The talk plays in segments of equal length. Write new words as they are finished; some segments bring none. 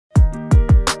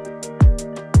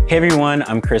Hey everyone,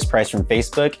 I'm Chris Price from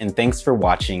Facebook, and thanks for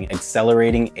watching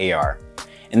Accelerating AR.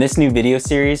 In this new video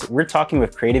series, we're talking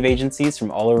with creative agencies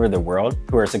from all over the world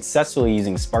who are successfully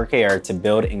using Spark AR to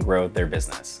build and grow their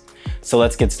business. So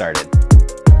let's get started.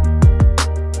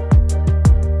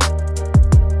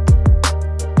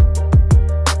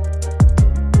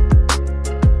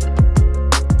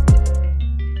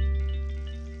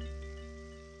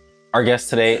 Our guest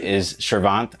today is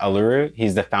Sravanth Alluru.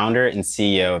 He's the founder and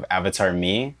CEO of Avatar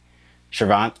Me.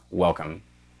 Sravanth, welcome.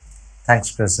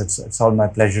 Thanks, Chris. It's all my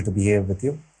pleasure to be here with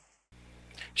you.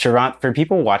 Sravanth, for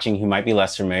people watching who might be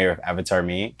less familiar with Avatar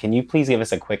Me, can you please give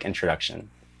us a quick introduction?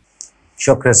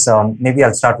 Sure, Chris. Maybe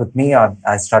I'll start with me.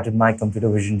 I started my computer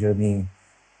vision journey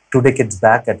 2 decades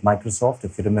back at Microsoft.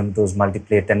 If you remember those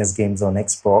multiplayer tennis games on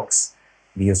Xbox,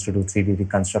 we used to do 3D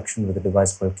reconstruction with a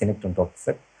device called Kinect on top of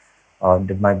it.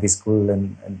 Did my B school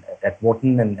at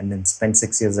Wharton and then spent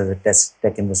 6 years as a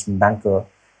tech investment banker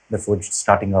before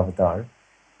starting Avatar.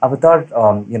 Avatar,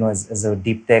 is a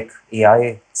deep tech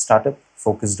AI startup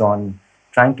focused on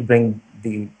trying to bring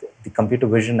the computer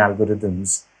vision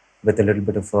algorithms with a little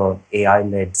bit of a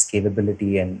AI-led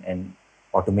scalability and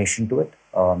automation to it.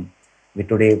 We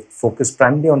today focus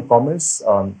primarily on commerce,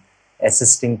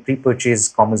 assisting pre-purchase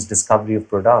commerce discovery of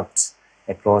products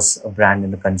across a brand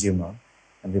and a consumer.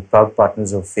 And we're proud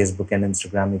partners of Facebook and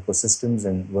Instagram ecosystems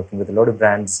and working with a lot of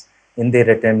brands in their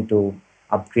attempt to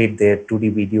upgrade their 2D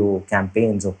video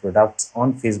campaigns or products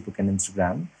on Facebook and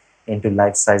Instagram into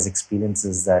life-size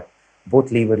experiences that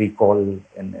both leave a recall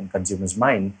in consumers'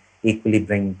 mind, equally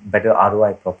bring better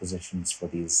ROI propositions for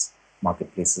these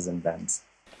marketplaces and brands.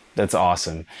 That's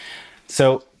awesome.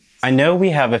 So I know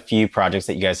we have a few projects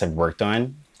that you guys have worked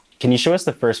on. Can you show us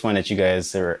the first one that you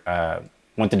guys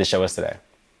wanted to show us today?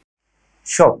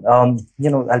 Sure. I'll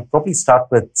probably start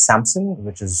with Samsung,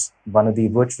 which is one of the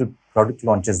virtual product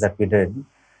launches that we did.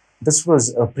 This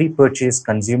was a pre-purchase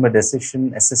consumer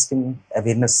decision assisting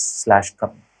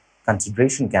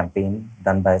awareness/consideration campaign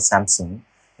done by Samsung.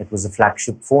 It was a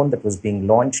flagship phone that was being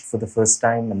launched for the first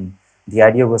time, and the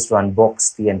idea was to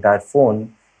unbox the entire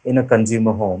phone in a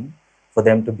consumer home for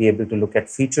them to be able to look at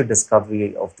feature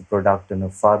discovery of the product in a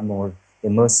far more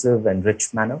immersive and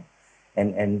rich manner.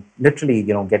 And literally,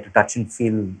 get a touch and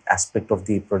feel aspect of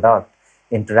the product,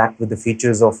 interact with the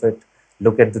features of it,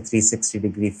 look at the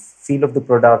 360-degree feel of the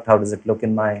product, how does it look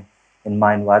in my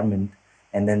environment,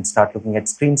 and then start looking at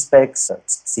screen specs,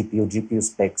 CPU, GPU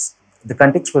specs. The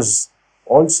context was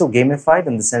also gamified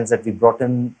in the sense that we brought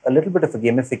in a little bit of a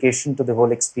gamification to the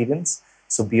whole experience.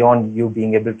 So beyond you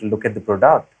being able to look at the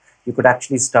product, you could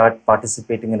actually start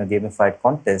participating in a gamified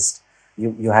contest.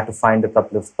 You had to find a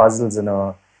couple of puzzles in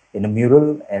a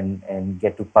mural and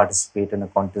get to participate in a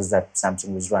contest that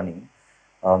Samsung was running.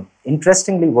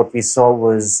 Interestingly, what we saw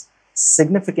was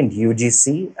significant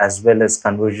UGC as well as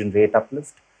conversion rate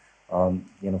uplift.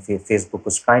 Facebook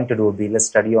was trying to do a BLS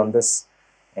study on this,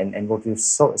 and what we've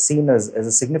seen is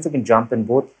a significant jump in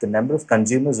both the number of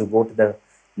consumers who go to the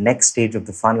next stage of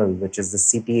the funnel, which is the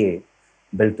CTA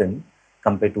built in,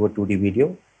 compared to a 2D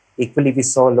video. Equally, we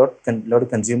saw a lot of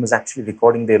consumers actually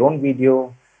recording their own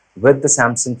video with the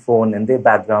Samsung phone in their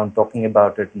background, talking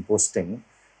about it and posting,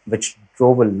 which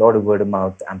drove a lot of word of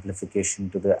mouth amplification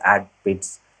to the paid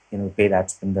ad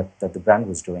spend that the brand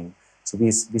was doing. So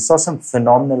we saw some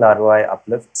phenomenal ROI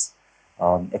uplifts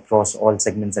across all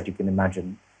segments that you can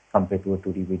imagine compared to a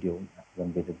 2D video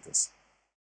when we did this.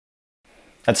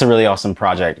 That's a really awesome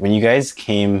project. When you guys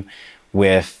came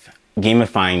with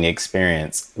gamifying the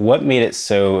experience, what made it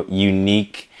so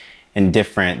unique and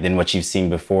different than what you've seen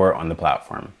before on the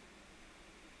platform?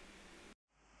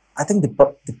 I think the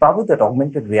power that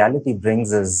augmented reality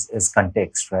brings is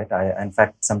context, right? I, in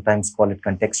fact, sometimes call it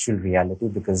contextual reality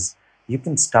because you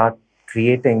can start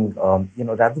creating,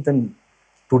 rather than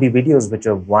 2D videos, which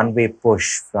are one-way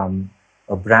push from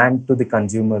a brand to the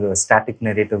consumer, a static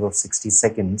narrative of 60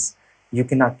 seconds, you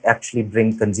can actually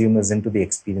bring consumers into the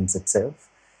experience itself.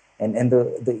 And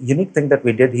the unique thing that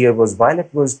we did here was, while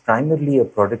it was primarily a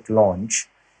product launch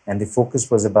and the focus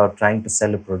was about trying to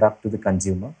sell a product to the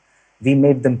consumer, we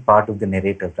made them part of the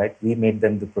narrative, right? We made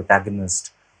them the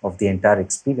protagonist of the entire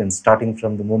experience, starting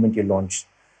from the moment you launch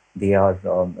the AR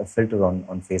filter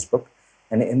on Facebook.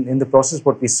 And in the process,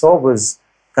 what we saw was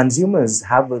consumers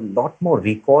have a lot more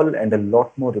recall and a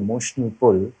lot more emotional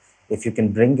pull if you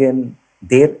can bring in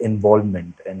their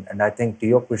involvement. And I think, to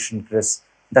your question, Chris,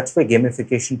 that's where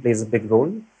gamification plays a big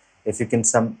role. If you can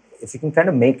kind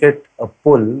of make it a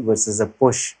pull versus a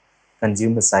push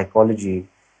consumer psychology,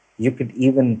 you could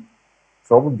even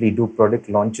probably do product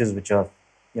launches which are,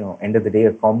 end of the day,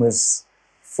 a commerce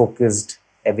focused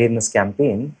awareness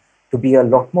campaign to be a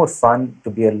lot more fun, to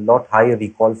be a lot higher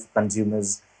recall for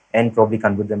consumers, and probably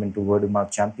convert them into word of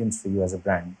mouth champions for you as a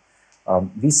brand.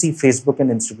 We see Facebook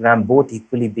and Instagram both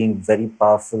equally being very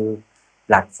powerful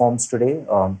platforms today,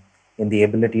 in the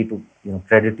ability to,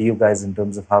 credit to you guys in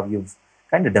terms of how you've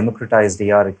kind of democratized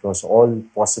AR across all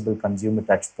possible consumer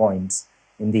touch points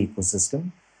in the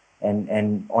ecosystem.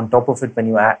 And on top of it, when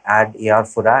you add AR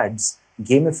for ads,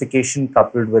 gamification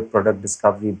coupled with product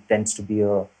discovery tends to be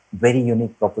a very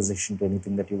unique proposition to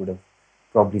anything that you would have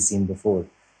probably seen before.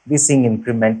 We're seeing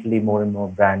incrementally more and more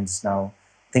brands now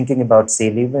thinking about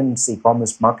sale events,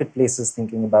 e-commerce marketplaces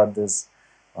thinking about this.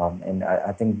 And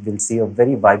I think we'll see a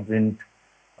very vibrant,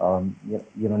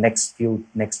 next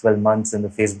 12 months in the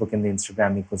Facebook and the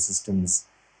Instagram ecosystems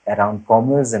around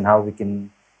commerce, and how we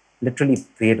can literally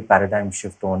create a paradigm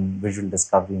shift on visual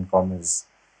discovery in commerce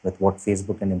with what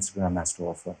Facebook and Instagram has to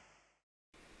offer.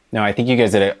 No, I think you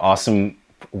guys did an awesome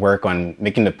work on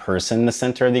making the person the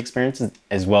center of the experience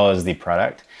as well as the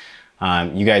product.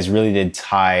 You guys really did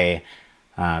tie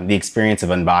the experience of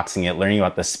unboxing it, learning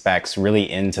about the specs really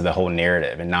into the whole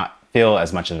narrative and not feel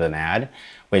as much of an ad,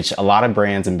 which a lot of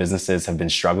brands and businesses have been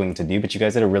struggling to do, but you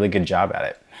guys did a really good job at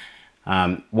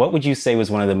it. What would you say was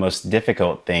one of the most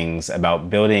difficult things about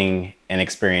building an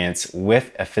experience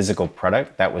with a physical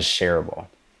product that was shareable?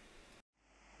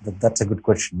 That's a good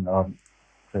question,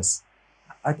 Chris.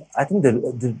 I think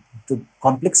the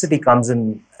complexity comes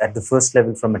in at the first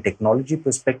level from a technology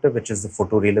perspective, which is the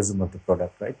photorealism of the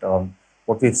product, right?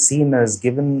 What we've seen is,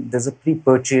 given there's a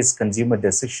pre-purchase consumer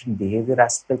decision behavior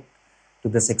aspect to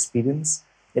this experience,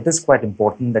 it is quite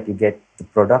important that you get the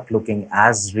product looking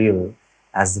as real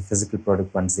as the physical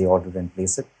product once they order and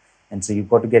place it. And so you've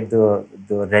got to get the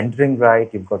rendering right,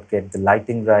 you've got to get the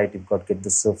lighting right, you've got to get the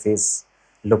surface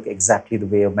look exactly the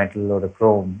way a metal or a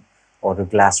chrome or a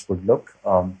glass would look.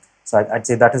 So I'd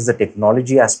say that is the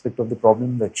technology aspect of the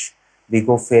problem, which we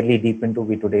go fairly deep into.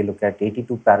 We today look at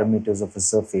 82 parameters of a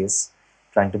surface,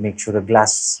 trying to make sure a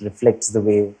glass reflects the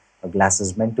way a glass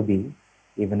is meant to be,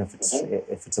 even if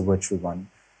it's a virtual one.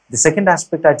 The second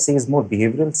aspect I'd say is more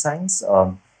behavioral science.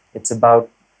 It's about,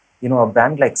 a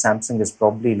brand like Samsung is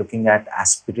probably looking at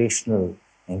aspirational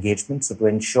engagement. So to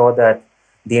ensure that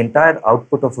the entire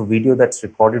output of a video that's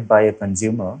recorded by a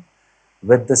consumer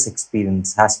with this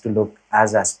experience has to look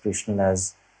as aspirational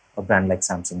as a brand like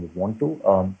Samsung would want to.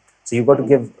 So you've got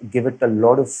to give it a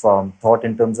lot of thought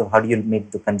in terms of how do you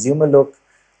make the consumer look,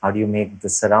 how do you make the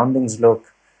surroundings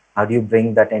look, how do you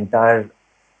bring that entire,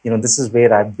 this is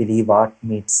where I believe art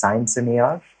meets science in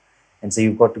AR. And so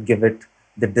you've got to give it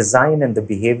the design and the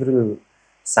behavioral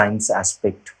science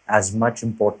aspect as much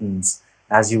importance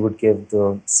as you would give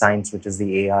the science, which is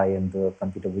the AI and the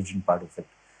computer vision part of it.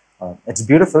 It's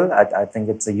beautiful. I think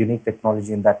it's a unique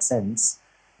technology in that sense,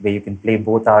 where you can play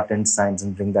both art and science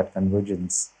and bring that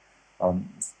convergence.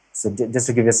 So just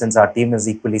to give you a sense, our team is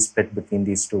equally split between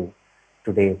these two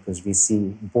today, because we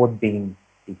see both being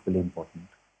equally important.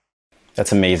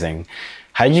 That's amazing.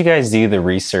 How did you guys do the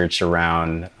research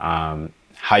around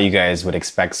how you guys would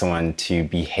expect someone to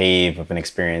behave with an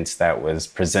experience that was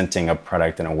presenting a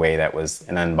product in a way that was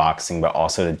an unboxing, but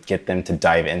also to get them to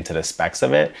dive into the specs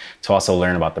of it, to also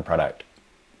learn about the product?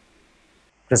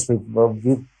 Chris,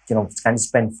 we've kind of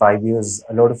spent 5 years.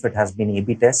 A lot of it has been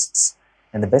A/B tests,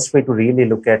 and the best way to really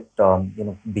look at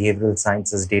behavioral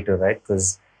science is data, right?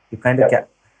 Because you kind of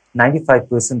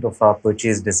 95% of our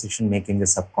purchase decision making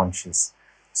is subconscious.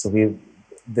 So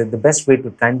the best way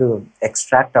to kind of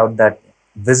extract out that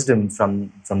wisdom from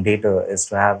data is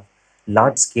to have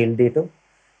large scale data.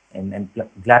 And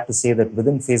glad to say that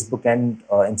within Facebook and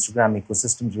Instagram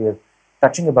ecosystems, we are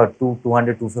touching about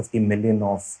 250 million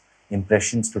of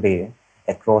impressions today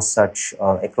across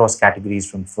across categories,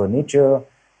 from furniture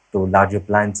to large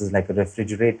appliances like a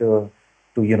refrigerator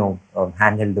to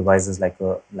handheld devices like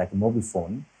a mobile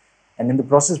phone. And in the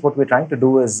process, what we're trying to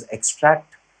do is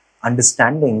extract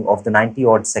understanding of the 90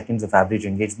 odd seconds of average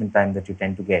engagement time that you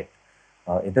tend to get.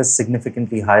 It is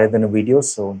significantly higher than a video,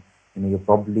 so you're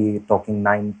probably talking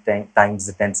 10 times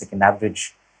the 10-second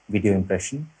average video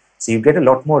impression. So you get a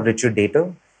lot more richer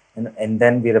data, and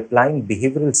then we're applying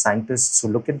behavioral scientists who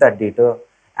look at that data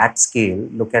at scale,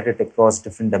 look at it across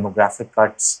different demographic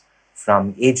cuts,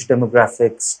 from age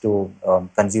demographics to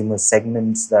consumer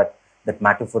segments that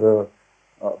matter for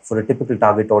a typical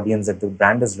target audience that the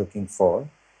brand is looking for,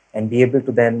 and be able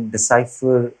to then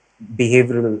decipher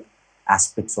behavioral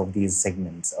aspects of these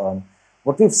segments.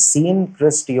 What we've seen,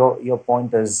 Chris, to your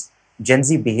point, is Gen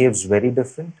Z behaves very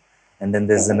different, and then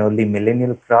there's an early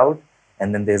millennial crowd,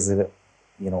 and then there's the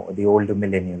older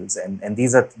millennials, and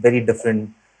these are very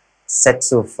different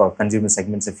sets of consumer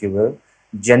segments, if you will.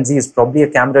 Gen Z is probably a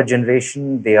camera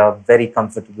generation. They are very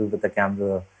comfortable with the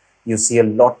camera. You see a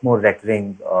lot more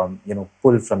recurring,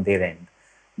 pull from their end.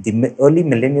 The early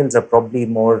millennials are probably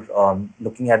more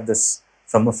looking at this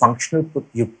from a functional,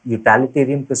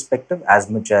 utilitarian perspective as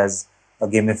much as a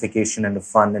gamification and a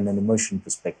fun and an immersion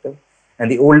perspective. And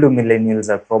the older millennials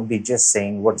are probably just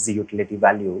saying, what's the utility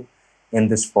value in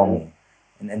this for me?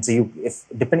 And so if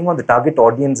depending on the target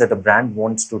audience that a brand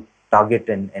wants to target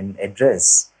and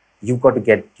address, you've got to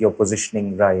get your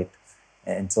positioning right.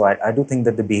 And so I do think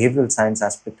that the behavioral science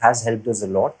aspect has helped us a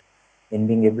lot in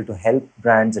being able to help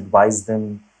brands, advise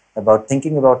them about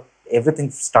thinking about everything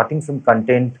starting from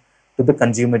content to the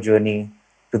consumer journey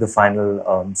to the final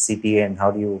CTA, and how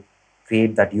do you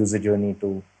create that user journey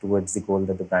towards the goal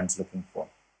that the brand's looking for.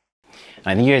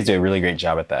 I think you guys do a really great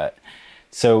job at that.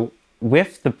 So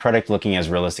with the product looking as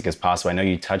realistic as possible, I know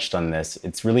you touched on this,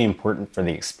 it's really important for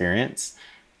the experience.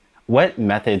 What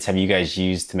methods have you guys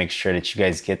used to make sure that you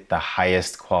guys get the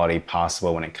highest quality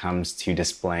possible when it comes to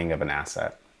displaying of an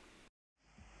asset?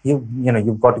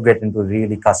 You've got to get into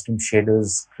really custom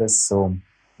shaders, Chris. So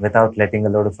without letting a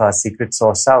lot of our secret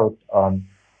sauce out,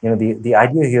 the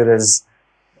idea here is,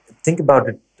 think about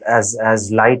it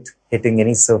as light hitting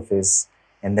any surface,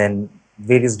 and then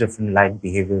various different light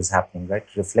behaviors happening, right?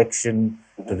 Reflection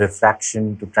to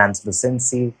refraction to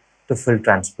translucency to full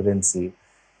transparency.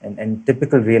 And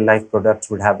typical real life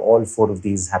products would have all four of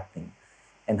these happening.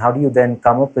 And how do you then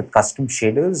come up with custom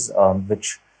shaders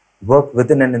which work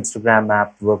within an Instagram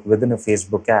app, work within a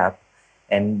Facebook app,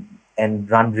 and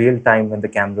run real time when the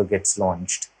camera gets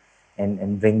launched,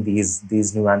 and bring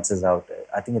these nuances out?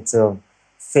 I think it's a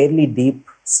fairly deep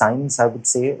science, I would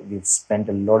say. We've spent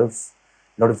a lot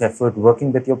of effort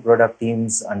working with your product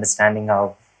teams, understanding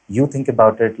how you think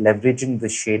about it, leveraging the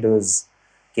shaders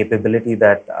capability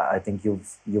that I think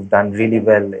you've done really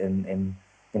well in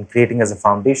creating as a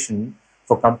foundation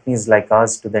for companies like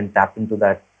us to then tap into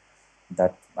that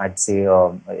I'd say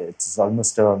it's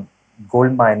almost a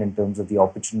gold mine in terms of the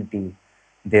opportunity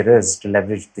there is to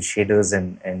leverage the shaders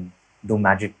and do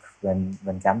magic when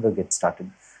camera gets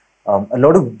started. A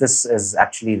lot of this is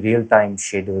actually real-time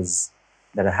shaders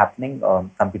that are happening,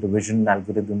 computer vision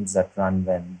algorithms that run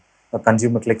when a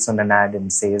consumer clicks on an ad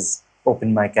and says,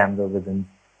 "Open my camera" within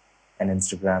an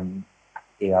Instagram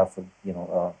AR for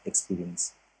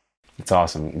experience. It's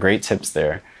awesome. Great tips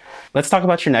there. Let's talk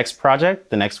about your next project.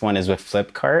 The next one is with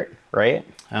Flipkart, right?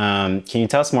 Can you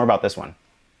tell us more about this one?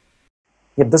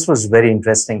 Yeah, this was very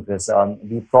interesting, Chris.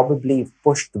 We probably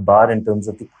pushed the bar in terms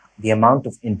of the amount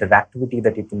of interactivity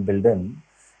that you can build in.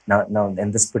 Now,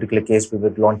 in this particular case, we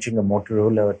were launching a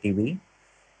Motorola TV,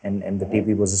 and the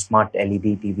TV was a smart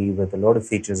LED TV with a lot of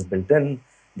features built in.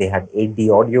 They had 8D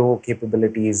audio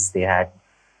capabilities. They had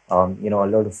a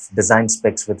lot of design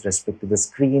specs with respect to the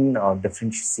screen,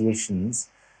 differentiations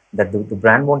that the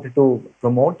brand wanted to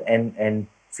promote, and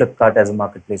Flipkart as a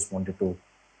marketplace wanted to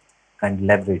kind of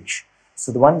leverage.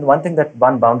 So the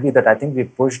one boundary that I think we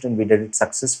pushed and we did it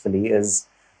successfully is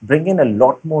bring in a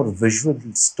lot more visual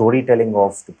storytelling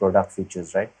of the product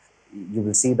features, right? You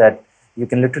will see that you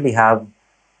can literally have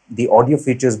the audio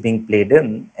features being played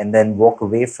in and then walk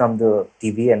away from the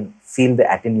TV and feel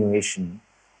the attenuation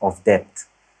of depth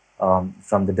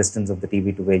from the distance of the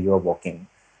TV to where you are walking.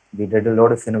 We did a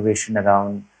lot of innovation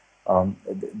around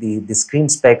the screen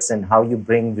specs and how you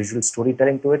bring visual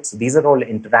storytelling to it. So these are all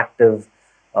interactive,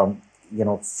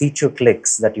 feature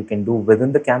clicks that you can do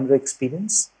within the camera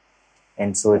experience.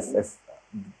 And so if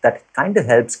that kind of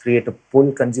helps create a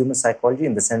pull consumer psychology,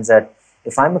 in the sense that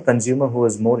if I'm a consumer who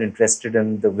is more interested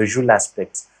in the visual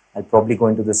aspects, I'll probably go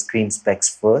into the screen specs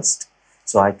first.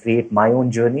 So I create my own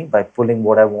journey by pulling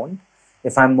what I want.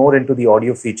 If I'm more into the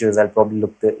audio features, I'll probably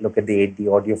look at the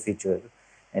 8D audio feature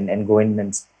and go in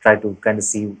and try to kind of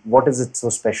see what is it so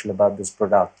special about this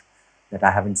product that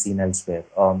I haven't seen elsewhere.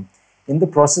 In the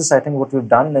process, I think what we've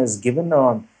done is given,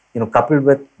 coupled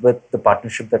with the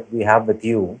partnership that we have with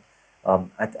you,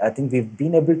 I think we've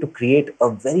been able to create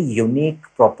a very unique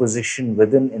proposition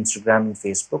within Instagram and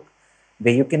Facebook,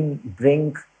 where you can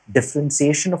bring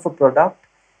differentiation of a product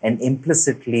and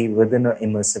implicitly within an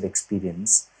immersive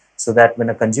experience, so that when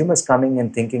a consumer is coming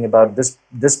and thinking about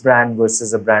this brand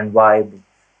versus a brand Y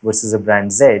versus a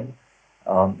brand Z,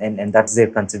 and that's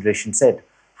their consideration set,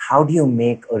 how do you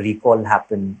make a recall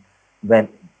happen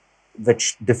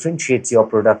which differentiates your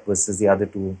product versus the other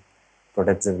two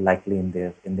products that are likely in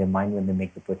their mind when they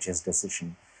make the purchase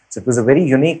decision? So it was a very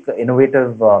unique,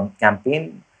 innovative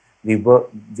campaign. We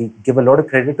give a lot of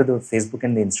credit to the Facebook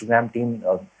and the Instagram team.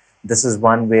 This is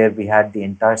one where we had the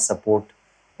entire support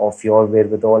of your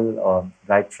wherewithal,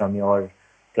 right from your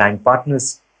client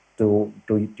partners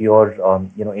to your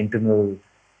internal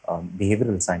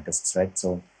behavioral scientists, right?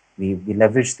 So we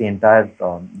leveraged the entire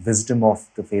wisdom of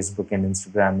the Facebook and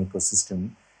Instagram ecosystem.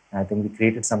 And I think we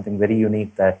created something very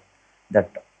unique that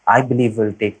I believe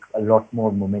will take a lot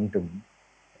more momentum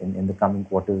in the coming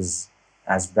quarters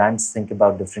as brands think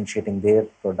about differentiating their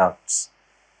products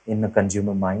in a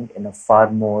consumer mind in a far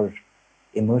more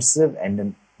immersive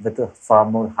and with a far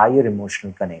more higher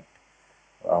emotional connect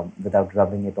without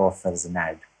rubbing it off as an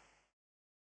ad.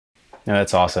 No,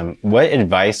 that's awesome. What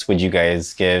advice would you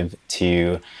guys give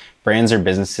to brands or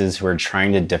businesses who are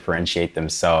trying to differentiate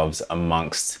themselves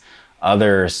amongst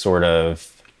other sort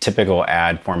of typical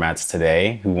ad formats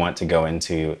today who want to go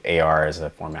into AR as a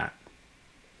format?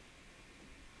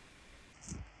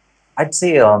 I'd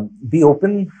say be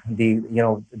open.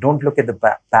 Don't look at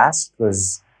the past,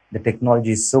 because the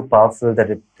technology is so powerful that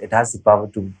it has the power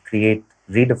to create,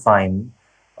 redefine,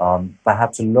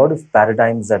 perhaps a lot of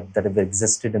paradigms that have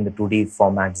existed in the 2D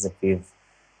formats that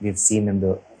we've seen in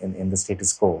the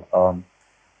status quo.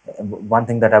 One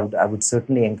thing that I would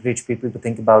certainly encourage people to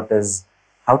think about is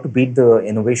how to beat the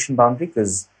innovation boundary,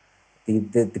 because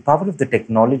the power of the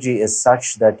technology is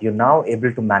such that you're now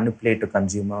able to manipulate a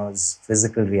consumer's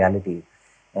physical reality,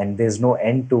 and there's no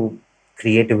end to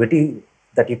creativity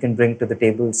that you can bring to the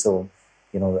table. So,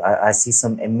 I see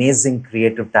some amazing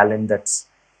creative talent that's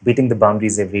beating the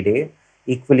boundaries every day.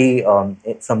 Equally,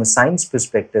 from a science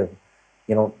perspective,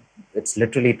 it's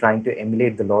literally trying to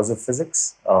emulate the laws of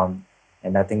physics.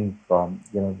 And I think,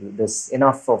 there's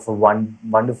enough of a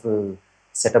wonderful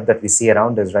setup that we see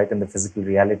around us, right, in the physical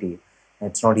reality.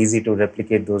 It's not easy to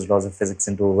replicate those laws of physics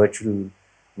into a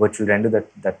virtual render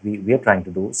that we are trying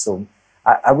to do. So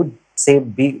I would say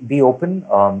be open,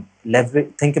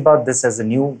 think about this as a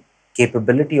new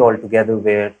capability altogether,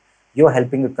 where you're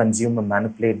helping a consumer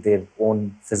manipulate their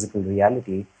own physical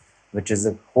reality, which is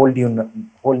a whole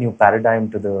new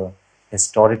paradigm to the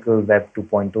historical Web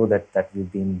 2.0 that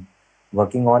we've been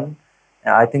working on.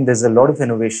 I think there's a lot of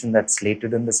innovation that's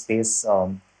slated in the space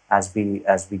as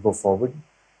we go forward.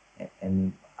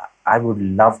 And I would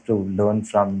love to learn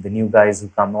from the new guys who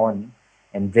come on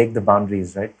and break the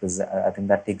boundaries, right? Because I think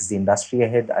that takes the industry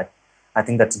ahead. I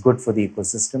think that's good for the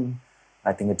ecosystem.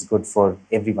 I think it's good for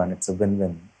everyone. It's a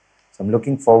win-win. So I'm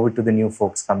looking forward to the new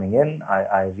folks coming in.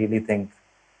 I really think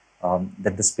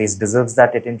that the space deserves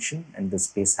that attention, and the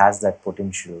space has that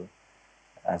potential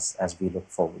as we look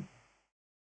forward.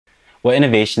 What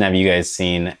innovation have you guys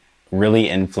seen really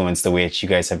influence the way that you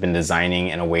guys have been designing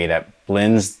in a way that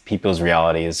blends people's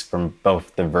realities from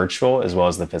both the virtual as well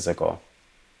as the physical?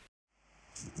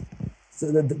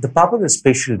 So the power is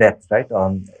spatial depth, right?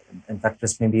 In fact,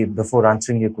 just maybe before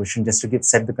answering your question, just to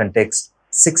set the context,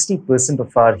 60%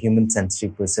 of our human sensory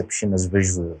perception is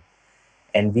visual,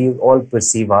 and we all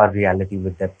perceive our reality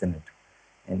with depth in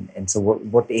it. And so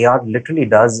what AR literally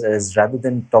does is, rather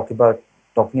than talking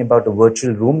about a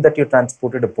virtual room that you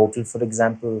transported, a portal, for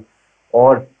example,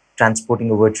 or transporting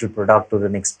a virtual product or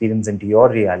an experience into your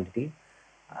reality,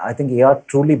 I think AR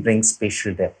truly brings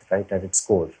spatial depth, right, at its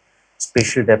core.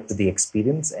 Spatial depth to the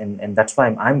experience, and that's why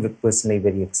I'm personally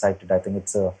very excited. I think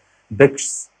it's a big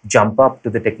jump up to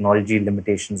the technology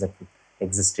limitations that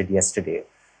existed yesterday.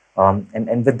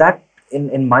 And with that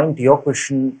in mind, to your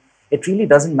question, it really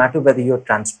doesn't matter whether you're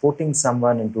transporting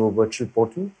someone into a virtual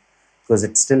portal, because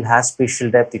it still has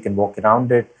spatial depth. You can walk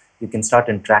around it. You can start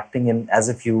interacting in as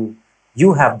if you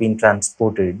have been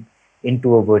transported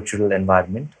into a virtual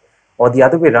environment, or the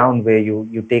other way around, where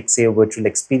you take, say, a virtual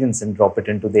experience and drop it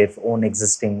into their own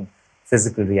existing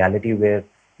physical reality, where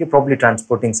you're probably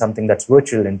transporting something that's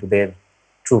virtual into their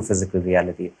true physical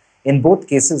reality. In both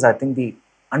cases, I think the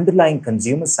underlying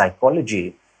consumer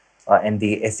psychology and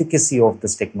the efficacy of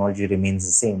this technology remains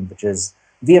the same, which is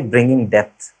we are bringing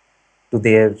depth to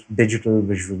their digital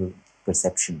visual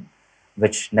perception,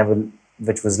 which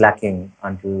was lacking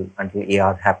until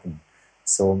AR happened.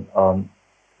 So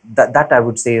that I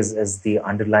would say is the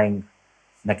underlying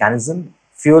mechanism.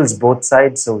 Fuels both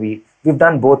sides. So we've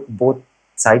done both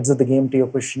sides of the game, to your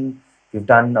question. We've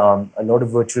done a lot of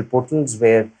virtual portals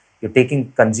where you're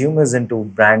taking consumers into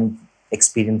brand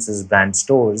experiences, brand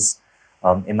stores.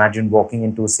 Imagine walking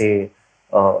into, say,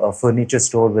 a furniture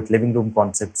store with living room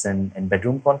concepts and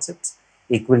bedroom concepts.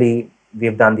 Equally, we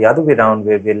have done the other way around,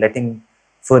 where we're letting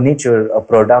furniture, a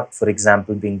product, for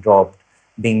example, being dropped,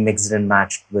 being mixed and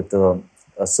matched with a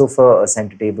sofa, a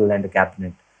center table, and a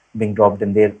cabinet, being dropped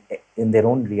in their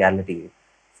own reality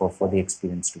for the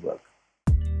experience to work.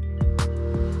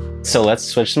 So let's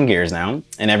switch some gears now.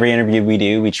 In every interview we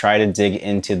do, we try to dig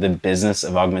into the business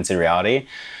of augmented reality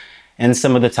and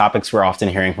some of the topics we're often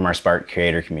hearing from our Spark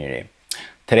creator community.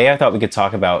 Today I thought we could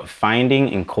talk about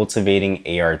finding and cultivating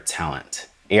AR talent.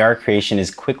 AR creation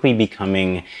is quickly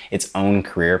becoming its own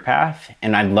career path,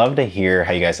 and I'd love to hear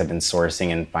how you guys have been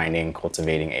sourcing and finding and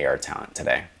cultivating AR talent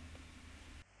today.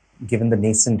 Given the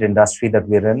nascent industry that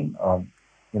we're in,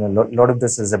 lot of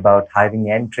this is about hiring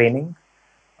and training.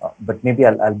 But maybe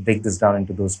I'll break this down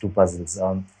into those two puzzles.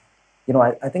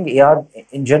 I think AR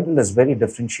in general is very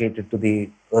differentiated to the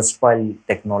erstwhile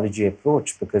technology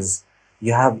approach because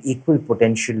you have equal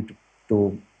potential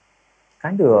to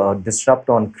kind of disrupt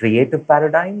on creative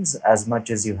paradigms as much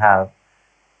as you have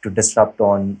to disrupt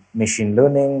on machine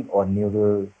learning or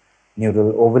neural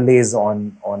overlays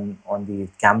on the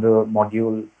camera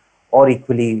module, or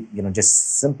equally,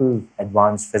 just simple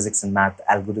advanced physics and math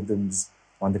algorithms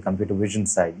on the computer vision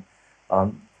side.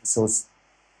 So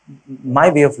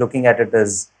my way of looking at it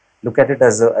is look at it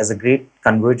as a great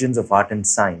convergence of art and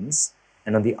science.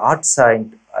 And on the art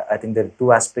side, I think there are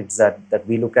two aspects that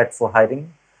we look at for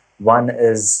hiring. One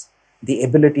is the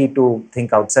ability to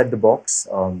think outside the box,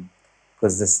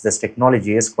 because this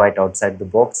technology is quite outside the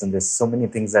box, and there's so many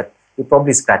things that we're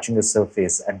probably scratching the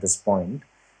surface at this point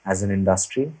as an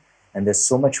industry. And there's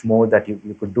so much more that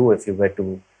you could do if you were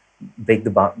to break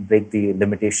the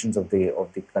limitations of the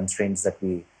constraints that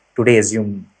we today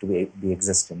assume to be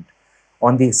existent.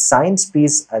 On the science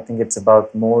piece, I think it's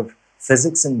about more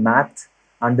physics and math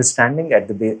understanding at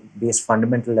the base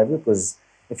fundamental level, because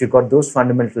if you got those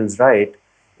fundamentals right,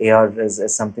 AR is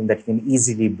something that you can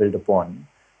easily build upon.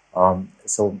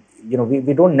 So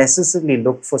we don't necessarily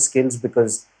look for skills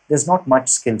because there's not much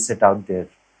skill set out there.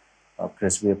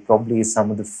 Chris, we are probably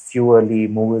some of the few early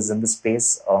movers in the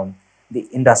space. The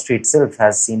industry itself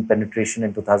has seen penetration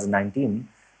in 2019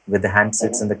 with the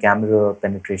handsets and the camera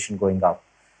penetration going up.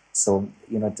 So,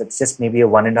 it's just maybe a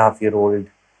 1.5-year-old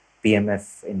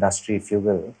PMF industry, if you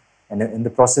will. And in the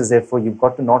process, therefore, you've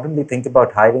got to not only think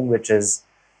about hiring, which is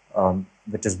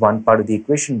one part of the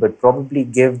equation, but probably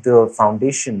give the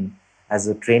foundation as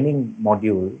a training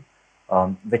module,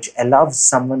 which allows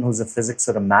someone who's a physics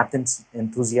or a math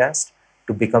enthusiast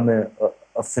to become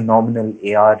a phenomenal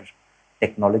AR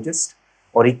technologist,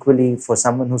 or equally for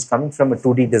someone who's coming from a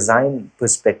 2D design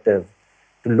perspective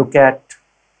to look at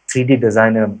 3D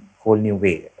design in a whole new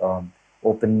way,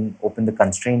 open the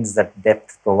constraints that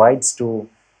depth provides to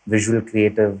visual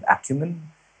creative acumen,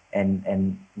 and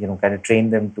kind of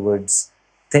train them towards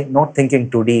not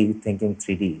thinking 2D, thinking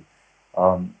 3D.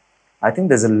 I think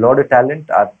there's a lot of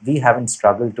talent. We haven't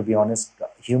struggled, to be honest.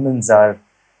 Humans are,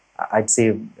 I'd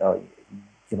say,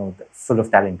 full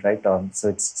of talent, right? So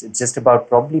it's just about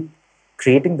probably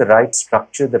creating the right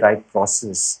structure, the right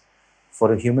process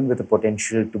for a human with a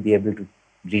potential to be able to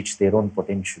reach their own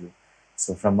potential.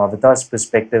 So from Avatar's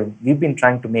perspective, we've been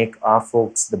trying to make our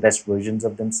folks the best versions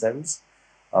of themselves,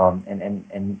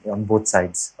 and on both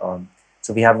sides.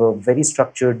 So we have a very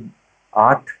structured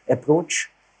art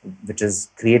approach, which is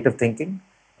creative thinking,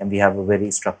 and we have a very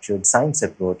structured science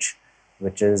approach,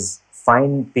 which is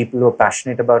find people who are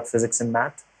passionate about physics and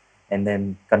math, and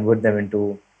then convert them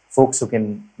into folks who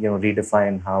can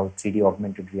redefine how 3D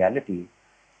augmented reality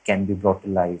can be brought to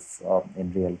life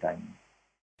in real time.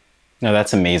 No,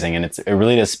 that's amazing. And it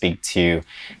really does speak to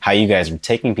how you guys are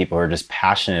taking people who are just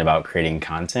passionate about creating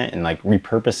content and like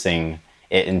repurposing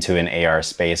it into an AR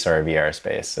space or a VR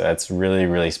space. So that's really,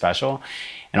 really special.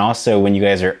 And also when you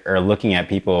guys are looking at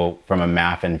people from a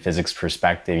math and physics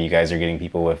perspective, you guys are getting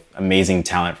people with amazing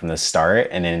talent from the start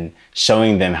and then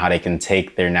showing them how they can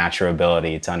take their natural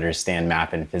ability to understand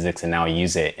math and physics and now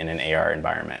use it in an AR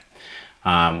environment.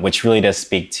 Which really does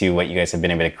speak to what you guys have been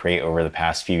able to create over the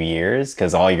past few years,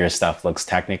 because all your stuff looks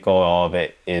technical, all of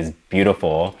it is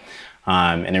beautiful,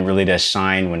 and it really does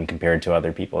shine when compared to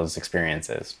other people's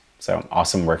experiences. So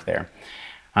awesome work there.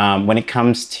 When it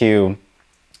comes to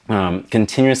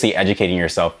continuously educating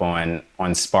yourself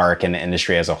on Spark and the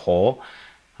industry as a whole,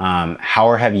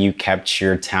 how have you kept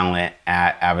your talent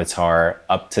at Avatar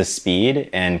up to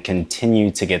speed and continue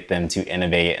to get them to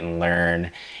innovate and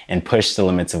learn and push the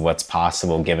limits of what's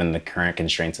possible given the current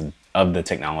constraints of the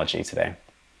technology today?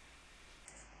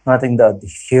 I think that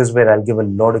here's where I'll give a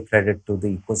lot of credit to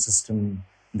the ecosystem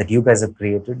that you guys have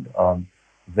created.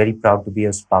 Very proud to be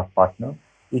a Spark partner.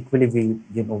 Equally,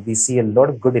 we see a lot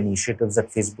of good initiatives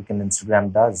that Facebook and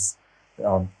Instagram does.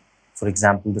 For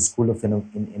example, the School of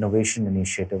Innovation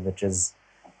initiative, which is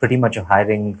pretty much a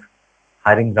hiring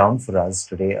ground for us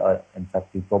today. In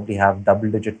fact, we probably have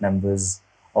double-digit numbers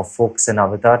of folks in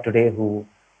Avatar today who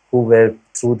were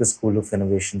through the School of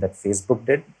Innovation that Facebook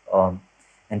did.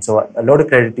 And so a lot of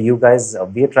credit to you guys.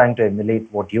 We are trying to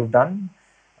emulate what you've done,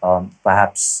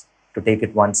 perhaps to take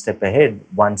it one step ahead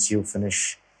once you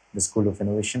finish the School of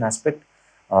Innovation aspect.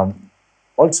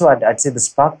 Also, I'd say the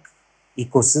Spark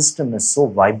ecosystem is so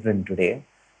vibrant today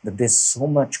that there's so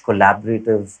much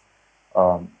collaborative,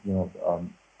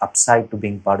 upside to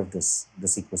being part of this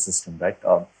ecosystem, right?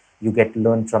 You get to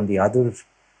learn from the other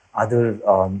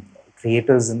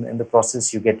creators in the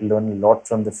process. You get to learn a lot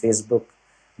from the Facebook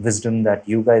wisdom that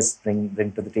you guys bring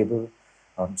to the table.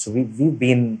 So we've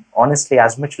been honestly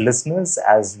as much listeners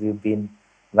as we've been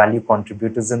value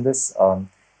contributors in this.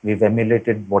 We've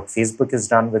emulated what Facebook has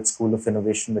done with School of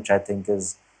Innovation, which I think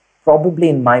is probably,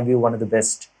 in my view, one of the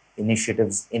best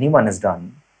initiatives anyone has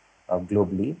done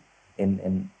globally.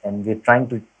 And we're trying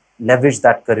to leverage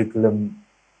that curriculum,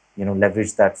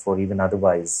 leverage that for even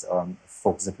otherwise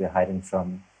folks that we're hiring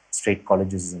from straight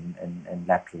colleges and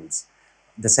laterals.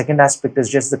 The second aspect is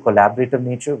just the collaborative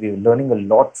nature. We're learning a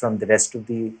lot from the rest of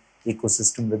the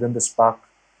ecosystem within the Spark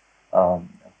um,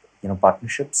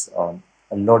 partnerships.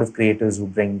 A lot of creators who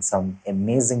bring some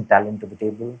amazing talent to the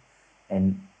table,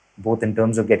 and both in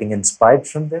terms of getting inspired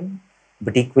from them,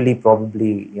 but equally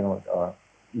probably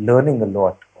learning a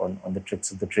lot on the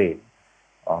tricks of the trade.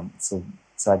 So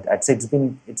I'd say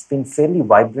it's been fairly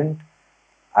vibrant.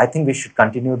 I think we should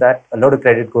continue that. A lot of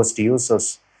credit goes to you. So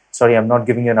sorry, I'm not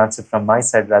giving you an answer from my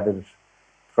side. Rather,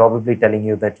 probably telling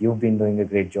you that you've been doing a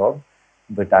great job.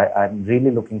 But I'm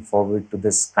really looking forward to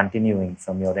this continuing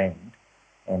from your end.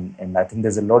 And I think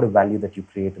there's a lot of value that you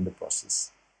create in the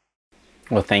process.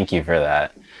 Well, thank you for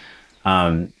that.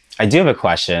 I do have a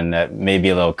question that may be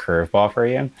a little curveball for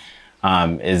you.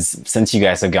 Is since you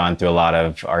guys have gone through a lot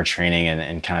of our training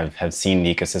and kind of have seen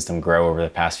the ecosystem grow over the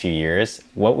past few years,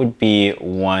 what would be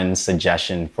one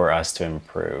suggestion for us to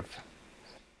improve?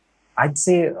 I'd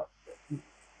say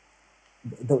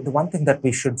the one thing that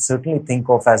we should certainly think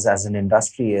of as an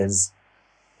industry is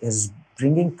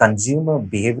bringing consumer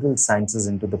behavioral sciences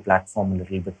into the platform a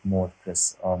little bit more,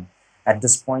 Chris. At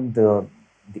this point, the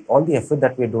all the effort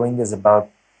that we're doing is about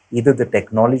either the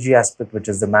technology aspect, which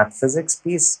is the math physics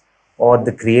piece, or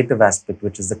the creative aspect,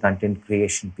 which is the content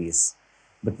creation piece.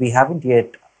 But we haven't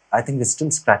yet, I think we're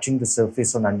still scratching the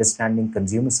surface on understanding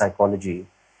consumer psychology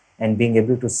and being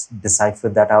able to decipher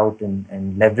that out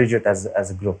and leverage it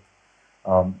as a group.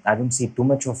 I don't see too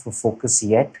much of a focus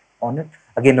yet on it.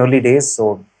 Again, early days,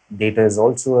 so data is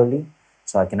also early,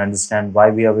 so I can understand why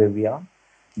we are where we are.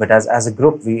 But as a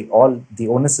group, we all the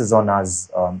onus is on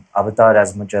us, Avatar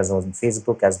as much as on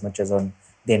Facebook, as much as on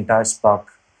the entire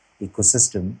Spark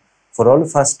ecosystem, for all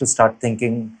of us to start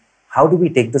thinking, how do we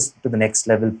take this to the next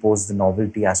level post the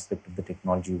novelty aspect of the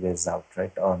technology wears out,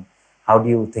 right? How do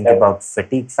you think about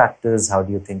fatigue factors? How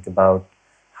do you think about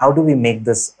how do we make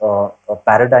this a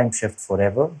paradigm shift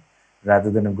forever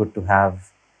rather than a good to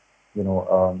have,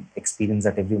 experience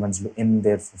that everyone's in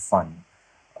there for fun?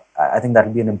 I think that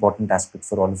will be an important aspect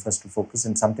for all of us to focus,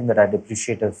 and something that I'd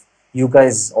appreciate if you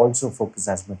guys also focus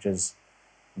as much as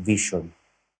we should.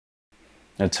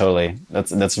 No, totally.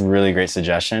 That's a really great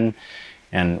suggestion,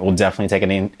 and we'll definitely take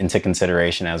it into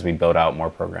consideration as we build out more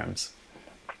programs.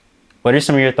 What are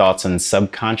some of your thoughts on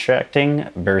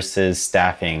subcontracting versus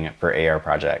staffing for AR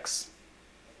projects?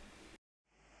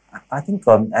 I think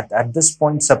at this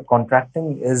point,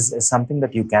 subcontracting is something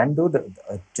that you can do that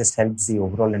just helps the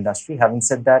overall industry. Having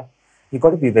said that, you got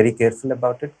to be very careful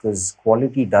about it because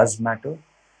quality does matter.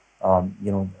 A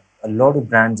lot of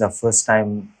brands are first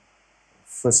time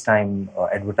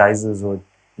advertisers or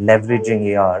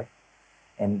leveraging AR,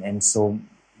 and so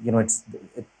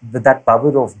with that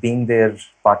power of being their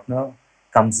partner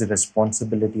comes the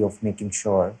responsibility of making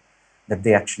sure that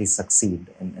they actually succeed.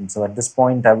 And so at this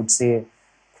point, I would say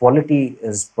quality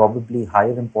is probably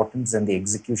higher importance than the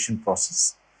execution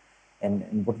process.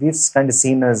 And what we've kind of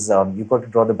seen is you've got to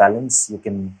draw the balance. You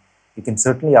can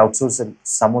certainly outsource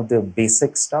some of the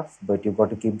basic stuff, but you've got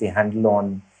to keep the handle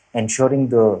on ensuring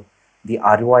the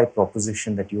ROI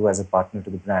proposition that you as a partner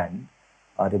to the brand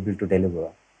are able to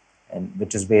deliver, and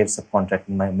which is where subcontracting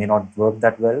may not work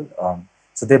that well.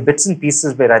 So there are bits and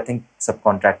pieces where I think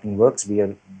subcontracting works. We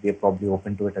are probably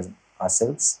open to it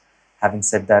ourselves. Having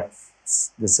said that,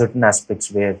 there's certain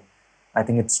aspects where I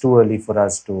think it's too early for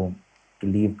us to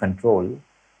leave control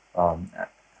um,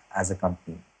 as a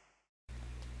company.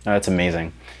 Oh, that's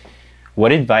amazing.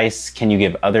 What advice can you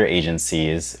give other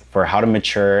agencies for how to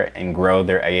mature and grow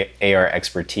their AR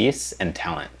expertise and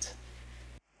talent?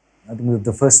 I think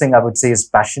the first thing I would say is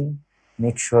passion.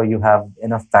 Make sure you have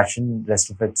enough passion. Rest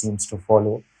of it seems to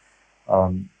follow.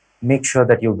 Make sure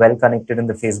that you're well connected in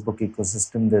the Facebook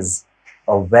ecosystem. There's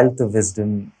a wealth of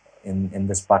wisdom in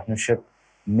this partnership.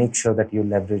 Make sure that you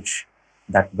leverage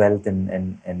that wealth and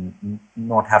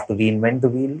not have to reinvent the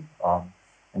wheel,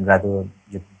 and rather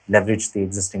you leverage the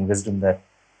existing wisdom that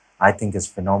I think is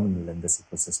phenomenal in this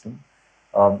ecosystem.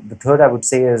 The third I would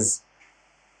say is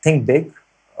think big.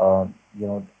 You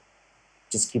know,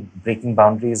 just keep breaking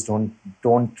boundaries.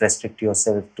 Don't restrict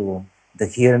yourself to the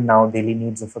here and now daily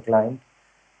needs of a client.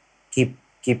 Keep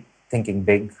thinking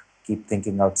big. Keep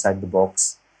thinking outside the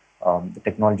box. The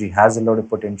technology has a lot of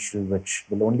potential, which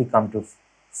will only come to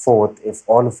forth if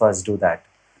all of us do that.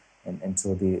 And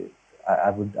so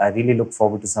I really look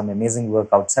forward to some amazing work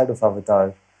outside of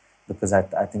Avatar, because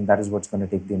I think that is what's going to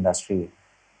take the industry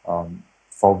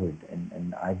forward.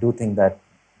 And I do think that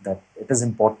it is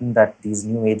important that these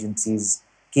new agencies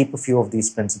keep a few of these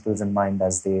principles in mind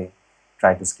as they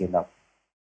try to scale up.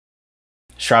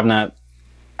 Sravanth,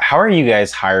 how are you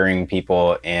guys hiring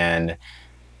people, and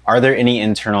are there any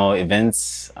internal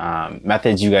events,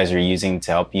 methods you guys are using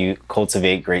to help you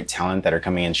cultivate great talent that are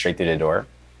coming in straight through the door?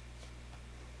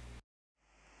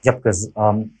 Yep, because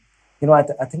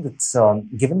I think it's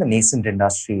given the nascent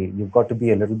industry, you've got to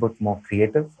be a little bit more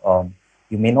creative.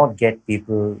 You may not get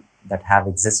people that have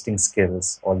existing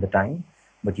skills all the time,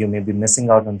 but you may be missing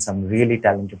out on some really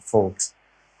talented folks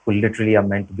who literally are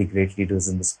meant to be great leaders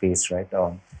in the space, right?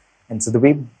 And so the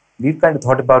way we've kind of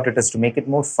thought about it is to make it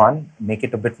more fun, make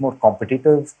it a bit more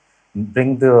competitive,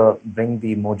 bring the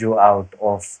mojo out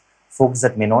of folks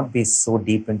that may not be so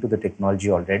deep into the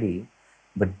technology already,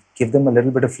 but give them a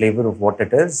little bit of flavor of what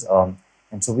it is.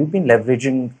 And so we've been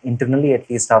leveraging internally, at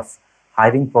least our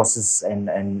hiring process,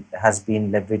 and has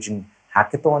been leveraging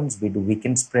hackathons. We do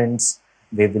weekend sprints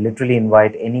where we literally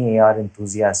invite any AR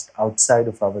enthusiast outside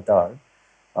of Avatar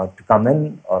to come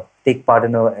in, take part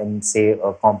in say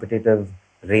a competitive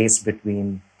race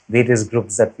between various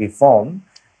groups that we form.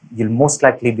 You'll most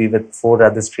likely be with four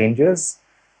other strangers,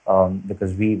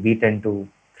 because we tend to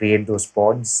create those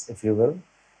pods, if you will.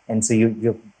 And so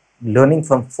you're learning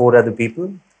from four other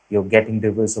people, you're getting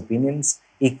diverse opinions.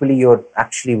 Equally, you're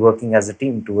actually working as a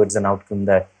team towards an outcome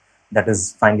that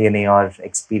is finally an AR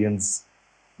experience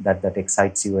that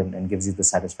excites you and gives you the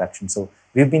satisfaction. So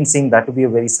we've been seeing that to be a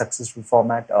very successful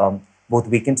format. Both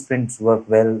weekend sprints work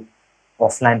well,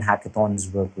 offline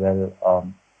hackathons work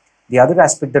well. The other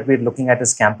aspect that we're looking at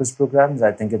is campus programs.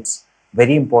 I think it's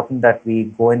very important that we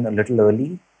go in a little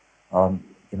early,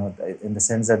 in the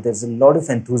sense that there's a lot of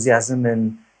enthusiasm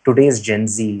in today's Gen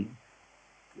Z,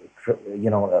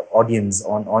 audience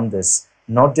on this,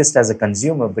 not just as a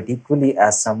consumer, but equally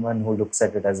as someone who looks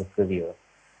at it as a career.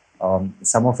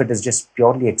 Some of it is just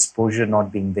purely exposure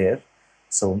not being there.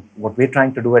 So what we're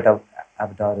trying to do at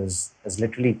Avatar is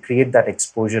literally create that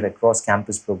exposure across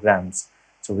campus programs.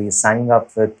 So we're signing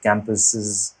up with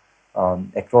campuses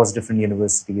across different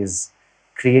universities,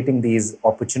 creating these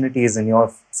opportunities in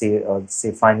your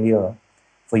say final year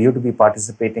for you to be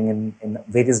participating in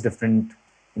various different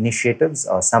initiatives,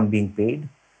 some being paid,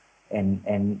 and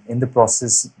in the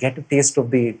process get a taste of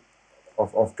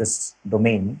this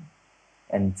domain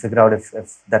and figure out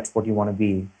if that's what you want to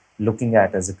be looking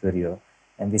at as a career.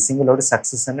 And we're seeing a lot of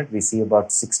success in it. We see about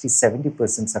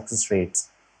 60-70% success rates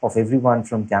of everyone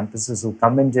from campuses who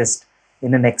come in just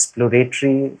in an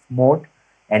exploratory mode,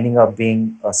 ending up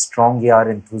being a strong AR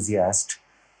enthusiast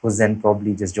who's then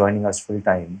probably just joining us full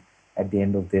time at the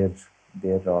end of their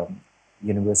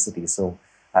university. So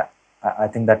I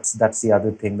think that's the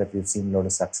other thing that we've seen a lot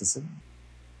of success in.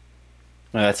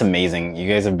 Oh, that's amazing. You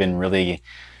guys have been really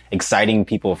exciting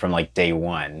people from like day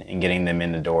one and getting them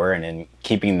in the door and then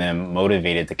keeping them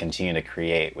motivated to continue to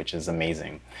create, which is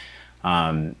amazing.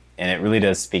 And it really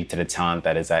does speak to the talent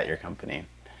that is at your company.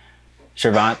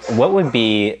 Sravanth, what would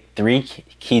be 3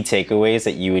 key takeaways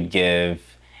that you would give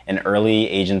an early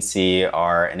agency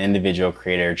or an individual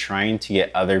creator trying to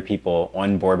get other people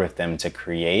on board with them to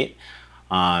create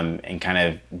and kind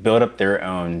of build up their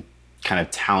own kind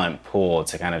of talent pool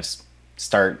to kind of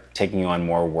start taking on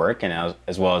more work and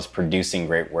as well as producing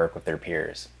great work with their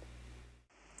peers?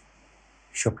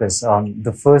 Sure, Chris.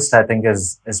 The first, I think,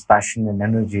 is passion and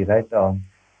energy, right?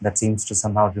 That seems to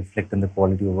somehow reflect in the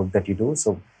quality of work that you do.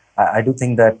 So I do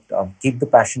think that keep the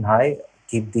passion high,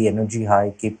 keep the energy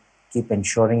high, keep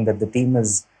ensuring that the team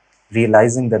is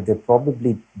realizing that they're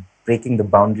probably breaking the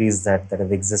boundaries that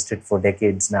have existed for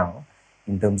decades now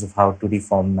in terms of how 2D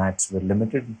formats were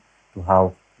limited to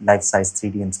how life-size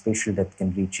 3D and spatial depth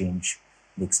can rechange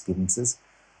the experiences.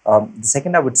 The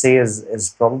second I would say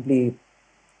is probably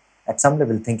at some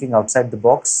level thinking outside the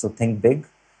box. So think big.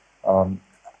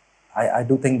 I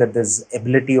do think that there's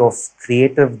ability of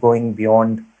creative going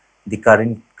beyond the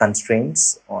current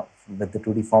constraints with the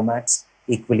 2D formats.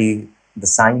 Equally, the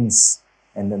science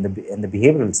and then the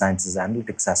behavioral sciences,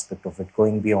 analytics aspect of it,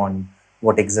 going beyond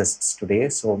what exists today.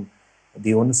 So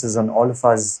the onus is on all of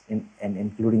us, and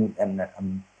including, and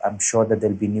I'm sure that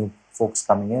there'll be new folks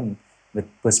coming in with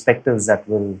perspectives that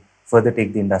will further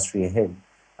take the industry ahead.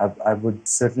 I would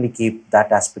certainly keep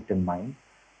that aspect in mind.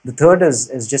 The third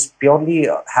is just purely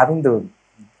having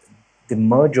the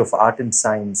merge of art and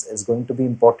science is going to be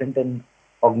important in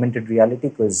augmented reality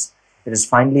because it is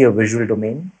finally a visual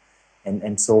domain.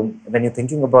 And so when you're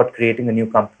thinking about creating a new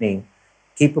company,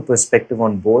 keep a perspective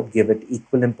on both, give it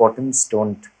equal importance.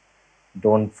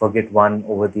 Don't forget one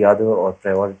over the other or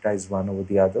prioritize one over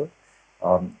the other.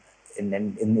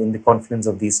 In the confluence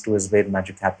of these two is where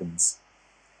magic happens.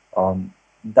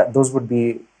 Those would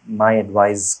be my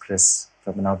advice, Chris,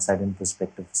 from an outside-in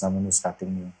perspective for someone who's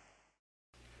starting new.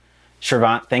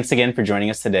 Sravanth, thanks again for joining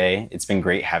us today. It's been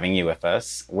great having you with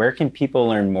us. Where can people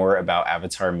learn more about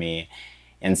Avatar Me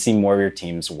and see more of your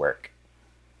team's work?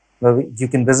 Well, you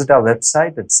can visit our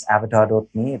website. It's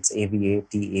avatar.me. It's avatar.me.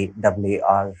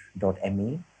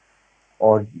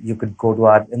 Or you could go to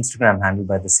our Instagram handle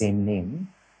by the same name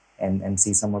and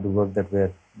see some of the work that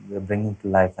we're bringing to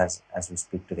life as we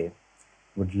speak today.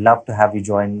 Would love to have you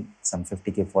join some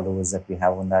 50K followers that we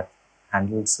have on that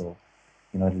handle. So,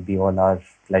 it'll be all our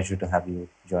pleasure to have you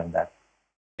join that.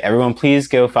 Everyone, please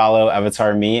go follow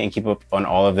Avatar Me and keep up on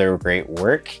all of their great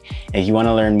work. If you want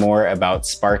to learn more about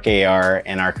Spark AR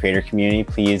and our creator community,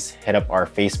 please hit up our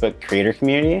Facebook creator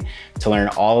community to learn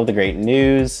all of the great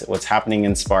news, what's happening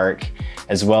in Spark,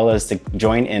 as well as to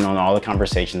join in on all the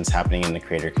conversations happening in the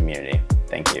creator community.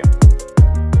 Thank you.